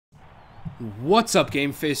What's up,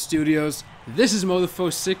 GameFaceStudios? This is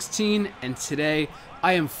MotheFo16, and today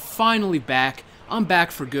I am finally back. I'm back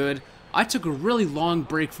for good. I took a really long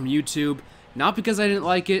break from YouTube, not because I didn't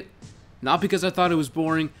like it, not because I thought it was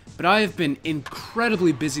boring, but I have been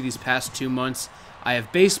incredibly busy these past 2 months. I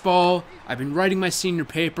have baseball, I've been writing my senior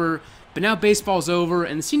paper, but now baseball's over,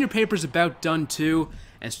 and the senior paper's about done too,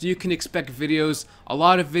 and so you can expect videos, a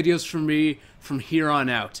lot of videos from me from here on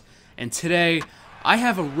out. And today, I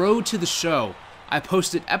have a road to the show. I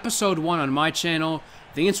posted episode 1 on my channel,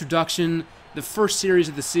 the introduction, the first series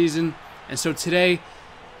of the season, and so today,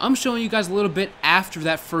 I'm showing you guys a little bit after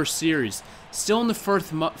that first series. Still in the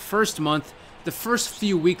first month, the first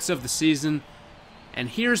few weeks of the season, and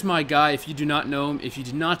here's my guy, if you do not know him, if you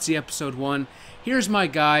did not see episode 1, here's my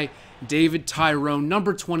guy, David Tyrone,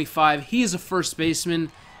 number 25. He is a first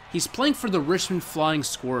baseman. He's playing for the Richmond Flying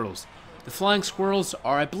Squirrels. The Flying Squirrels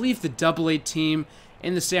are, I believe, the Double-A team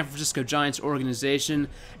in the San Francisco Giants organization.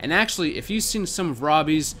 And actually, if you've seen some of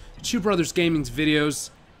Robbie's, TwoBrothersGaming's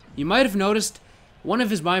videos, you might have noticed one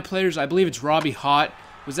of his My Players, I believe it's Robbie Hott,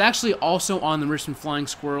 was actually also on the Richmond Flying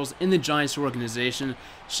Squirrels in the Giants organization.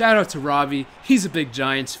 Shout out to Robbie. He's a big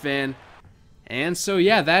Giants fan. And so,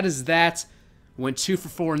 yeah, that is that. Went 2 for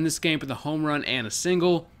 4 in this game with a home run and a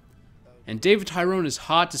single. And David Tyrone is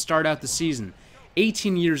hot to start out the season.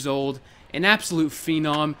 18 years old, an absolute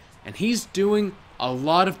phenom, and he's doing a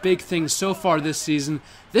lot of big things so far this season.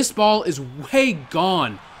 This ball is way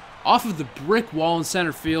gone off of the brick wall in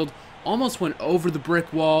center field, almost went over the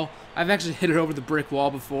brick wall. I've actually hit it over the brick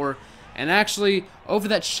wall before, and actually over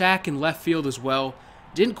that shack in left field as well.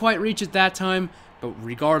 Didn't quite reach it that time, but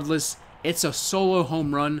regardless, it's a solo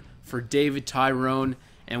home run for David Tyrone,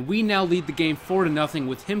 and we now lead the game 4-0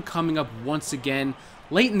 with him coming up once again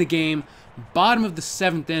late in the game. Bottom of the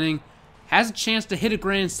 7th inning, has a chance to hit a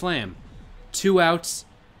grand slam. 2 outs,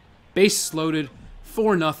 bases loaded,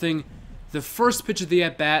 4-0. The first pitch of the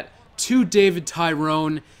at-bat to David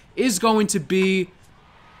Tyrone is going to be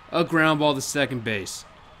a ground ball to second base.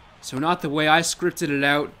 So not the way I scripted it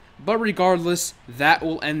out, but regardless, that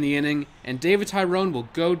will end the inning, and David Tyrone will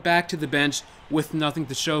go back to the bench with nothing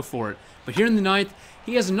to show for it. But here in the 9th,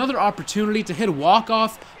 he has another opportunity to hit a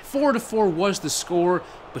walk-off. 4-4 was the score,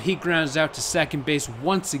 but he grounds out to second base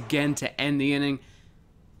once again to end the inning.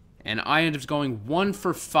 And I end up going 1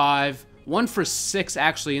 for 5, 1 for 6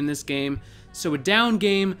 actually in this game. So a down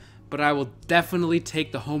game, but I will definitely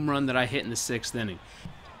take the home run that I hit in the 6th inning.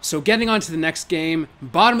 So getting on to the next game,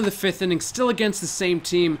 bottom of the 5th inning, still against the same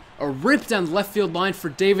team. A rip down the left field line for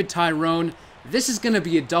David Tyrone. This is going to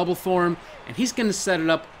be a double for him, and he's going to set it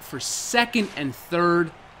up for 2nd and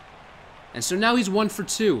 3rd. And so now he's 1 for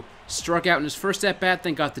 2. Struck out in his first at-bat,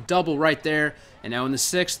 then got the double right there. And now in the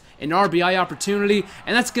 6th, an RBI opportunity,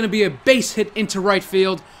 and that's going to be a base hit into right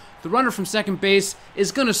field. The runner from second base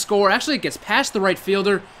is going to score. Actually, it gets past the right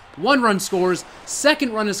fielder. 1 run scores.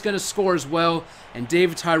 2nd run is going to score as well. And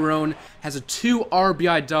David Tyrone has a 2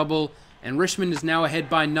 RBI double. And Richmond is now ahead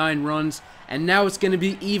by 9 runs. And now it's going to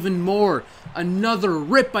be even more. Another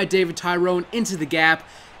rip by David Tyrone into the gap.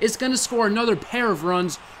 It's going to score another pair of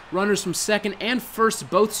runs. Runners from 2nd and 1st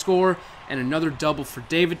both score. And another double for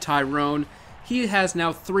David Tyrone. He has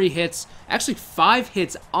now 3 hits. Actually, 5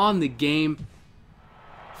 hits on the game.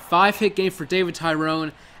 5-hit game for David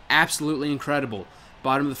Tyrone. Absolutely incredible.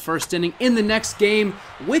 Bottom of the 1st inning. In the next game,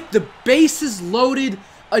 with the bases loaded,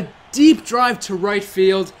 a deep drive to right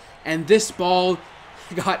field. And this ball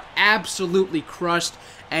got absolutely crushed.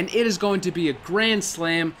 And it is going to be a grand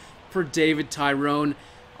slam for David Tyrone.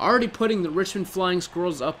 Already putting the Richmond Flying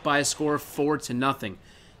Squirrels up by a score of 4-0.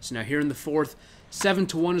 So now here in the 4th,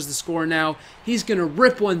 7-1 is the score now. He's going to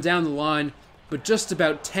rip one down the line, but just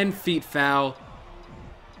about 10 feet foul.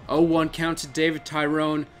 0-1 count to David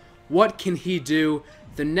Tyrone. What can he do?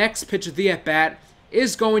 The next pitch of the at-bat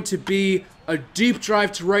is going to be a deep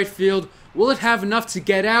drive to right field. Will it have enough to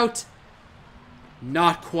get out?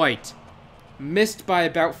 Not quite. Missed by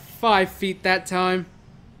about 5 feet that time.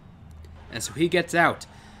 And so he gets out.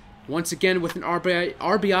 Once again with an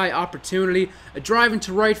RBI opportunity, a drive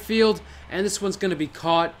into right field, and this one's going to be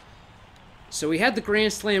caught. So he had the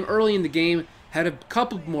grand slam early in the game, had a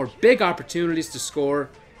couple more big opportunities to score,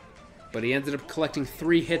 but he ended up collecting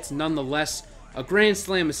 3 hits nonetheless. A grand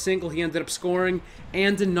slam, a single he ended up scoring,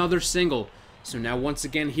 and another single. So now once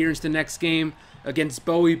again here into the next game against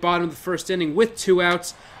Bowie, bottom of the 1st inning with 2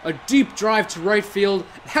 outs. A deep drive to right field.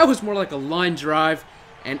 That was more like a line drive,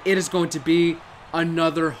 and it is going to be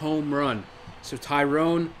another home run. So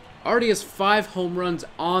Tyrone already has 5 home runs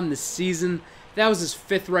on the season. That was his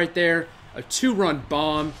 5th right there. A 2-run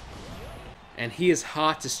bomb. And he is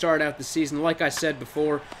hot to start out the season. Like I said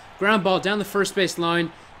before, Ground ball down the first base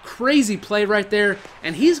line. Crazy play right there,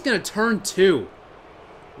 and he's going to turn 2.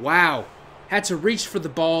 Wow. Had to reach for the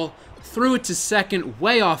ball, threw it to second,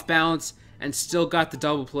 way off balance, and still got the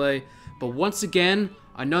double play. But once again,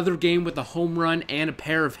 another game with a home run and a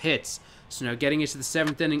pair of hits. So now getting into the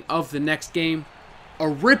 7th inning of the next game. A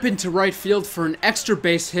rip into right field for an extra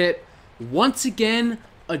base hit. Once again,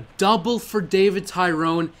 a double for David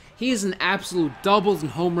Tyrone. He is an absolute doubles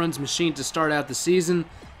and home runs machine to start out the season.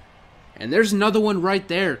 And there's another one right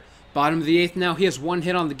there. Bottom of the 8th now. He has 1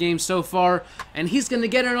 hit on the game so far. And he's going to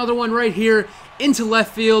get another one right here into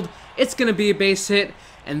left field. It's going to be a base hit.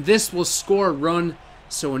 And this will score a run.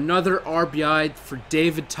 So another RBI for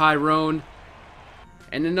David Tyrone.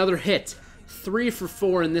 And another hit. 3 for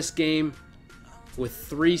 4 in this game with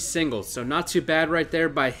 3 singles. So not too bad right there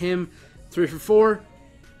by him. 3 for 4.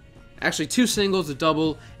 Actually 2 singles, a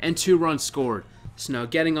double, and 2 runs scored. So now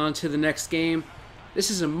getting on to the next game. This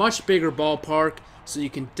is a much bigger ballpark, so you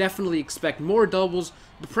can definitely expect more doubles,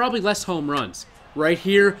 but probably less home runs. Right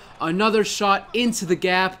here, another shot into the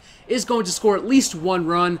gap is going to score at least 1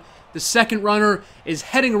 run. The second runner is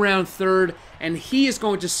heading around third, and he is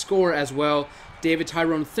going to score as well. David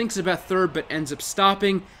Tyrone thinks about third, but ends up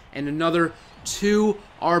stopping, and another 2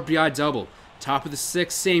 RBI double. Top of the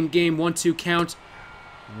 6th, same game, 1-2 count.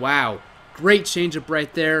 Wow, great changeup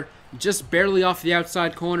right there. Just barely off the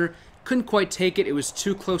outside corner. Couldn't quite take it. It was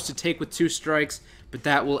too close to take with 2 strikes, but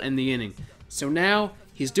that will end the inning. So now,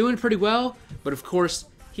 he's doing pretty well, but of course,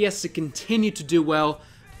 he has to continue to do well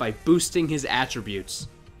by boosting his attributes.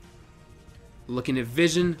 Looking at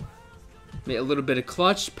vision, a little bit of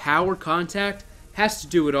clutch, power, contact, has to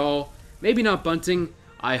do it all. Maybe not bunting.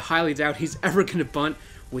 I highly doubt he's ever going to bunt.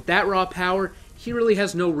 With that raw power, he really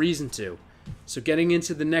has no reason to. So getting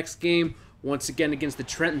into the next game, once again against the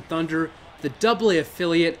Trenton Thunder, the AA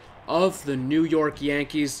affiliate of the New York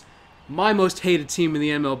Yankees. My most hated team in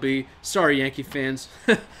the MLB. Sorry, Yankee fans.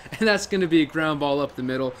 And that's going to be a ground ball up the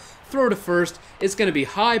middle. Throw to first. It's going to be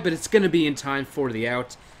high, but it's going to be in time for the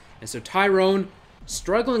out. And so Tyrone,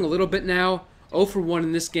 struggling a little bit now. 0 for 1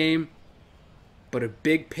 in this game. But a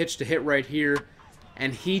big pitch to hit right here.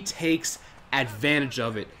 And he takes advantage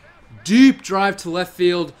of it. Deep drive to left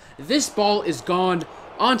field. This ball is gone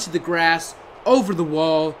onto the grass, over the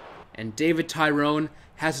wall. And David Tyrone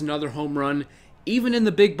has another home run. Even in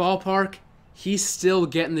the big ballpark, he's still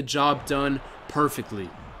getting the job done perfectly.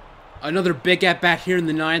 Another big at-bat here in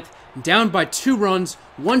the 9th. Down by 2 runs,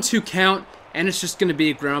 1-2 count, and it's just going to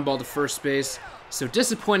be a ground ball to first base. So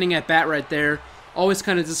disappointing at-bat right there. Always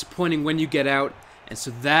kind of disappointing when you get out. And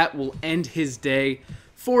so that will end his day.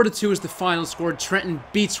 4-2 is the final score. Trenton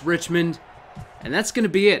beats Richmond. And that's going to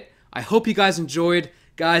be it. I hope you guys enjoyed.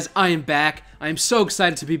 Guys, I am back. I am so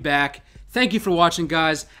excited to be back. Thank you for watching,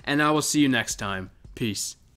 guys, and I will see you next time. Peace.